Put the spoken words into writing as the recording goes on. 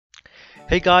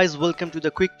Hey guys, welcome to the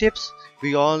quick tips.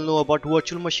 We all know about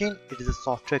virtual machine. It is a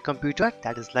software computer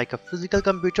that is like a physical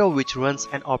computer which runs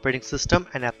an operating system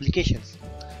and applications.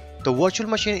 The virtual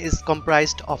machine is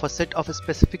comprised of a set of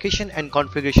specification and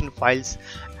configuration files,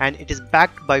 and it is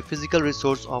backed by physical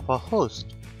resource of a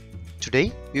host.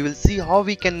 Today we will see how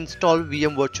we can install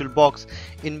VM VirtualBox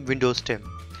in Windows 10.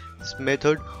 This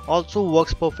method also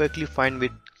works perfectly fine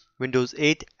with Windows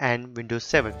 8 and Windows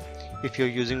 7. If you're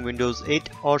using Windows 8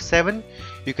 or 7,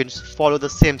 you can follow the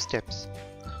same steps.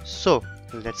 So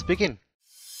let's begin.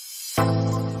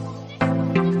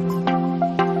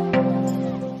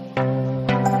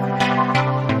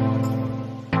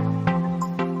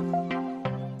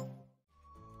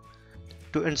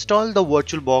 To install the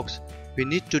VirtualBox, we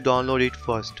need to download it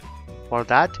first. For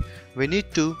that, we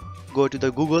need to go to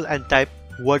the Google and type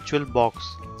VirtualBox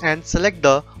and select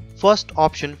the first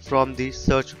option from the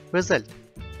search result.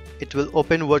 It will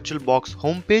open VirtualBox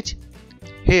homepage.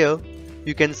 Here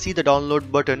you can see the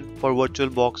download button for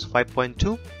VirtualBox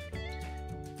 5.2.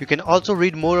 You can also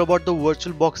read more about the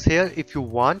VirtualBox here if you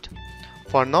want.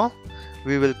 For now,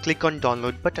 we will click on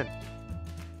download button.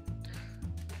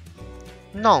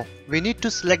 Now we need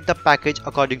to select the package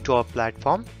according to our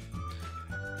platform.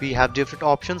 We have different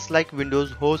options like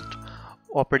Windows host,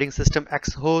 operating system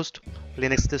X host,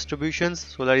 Linux distributions,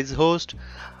 Solaris host.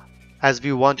 As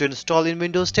we want to install in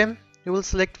Windows 10, you will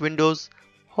select Windows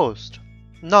host.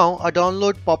 Now a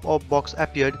download pop-up box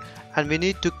appeared and we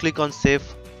need to click on save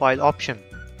file option.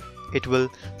 It will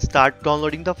start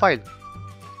downloading the file.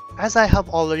 As I have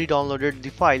already downloaded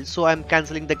the file, so I am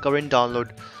cancelling the current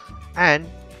download and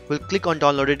will click on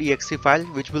downloaded exe file,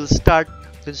 which will start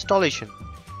the installation.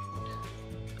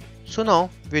 So now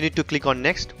we need to click on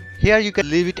next. Here you can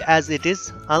leave it as it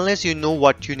is unless you know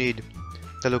what you need.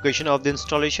 The location of the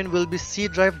installation will be C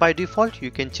drive by default. You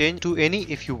can change to any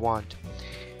if you want.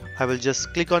 I will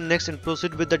just click on next and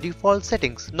proceed with the default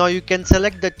settings. Now you can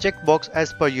select the checkbox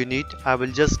as per you need. I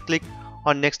will just click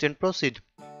on next and proceed.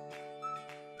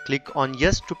 Click on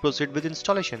yes to proceed with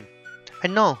installation.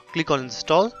 And now click on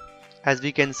install. As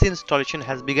we can see, installation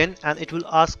has begun and it will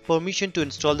ask permission to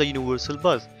install the universal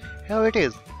bus. Here it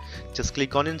is. Just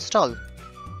click on install.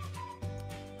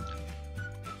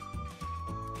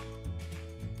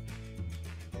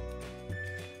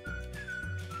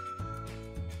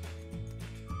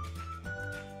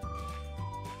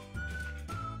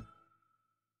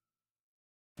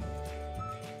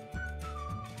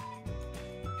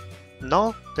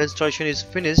 Now the installation is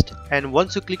finished, and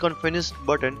once you click on finish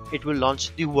button, it will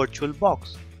launch the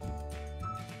VirtualBox.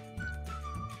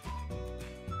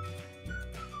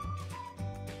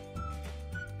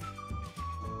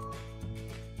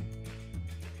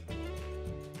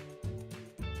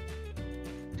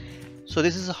 So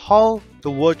this is how the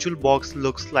VirtualBox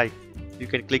looks like. You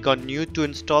can click on new to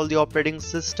install the operating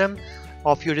system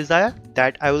of your desire.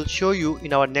 That I will show you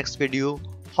in our next video,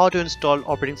 how to install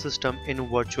operating system in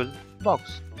VirtualBox.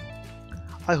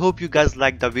 I hope you guys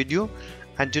liked the video,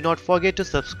 and do not forget to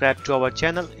subscribe to our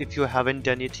channel if you haven't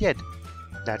done it yet.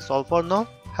 That's all for now.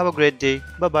 Have a great day.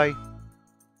 Bye bye.